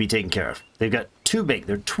Spanish need to be taken care of. They've got too big.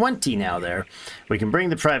 They're 20 now there. We can bring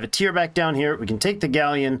the privateer back down here. We can take the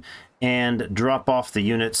galleon and drop off the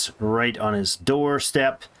units right on his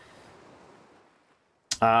doorstep.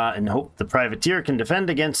 And hope the privateer can defend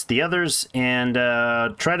against the others and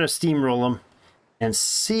try to steamroll them. And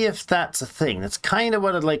see if that's a thing. That's kind of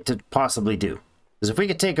what I'd like to possibly do. Because if we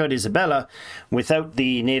could take out Isabella without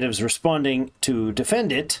the natives responding to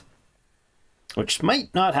defend it, which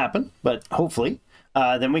might not happen, but hopefully,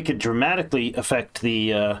 then we could dramatically affect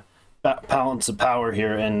the balance of power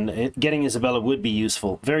here, and getting Isabella would be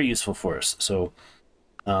useful, very useful for us. So,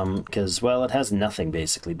 because, well, it has nothing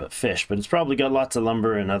basically but fish, but it's probably got lots of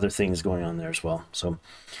lumber and other things going on there as well. So...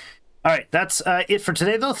 All right, that's it for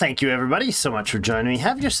today, though. Thank you, everybody, so much for joining me.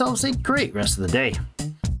 Have yourselves a great rest of the day.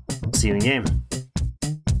 See you in game.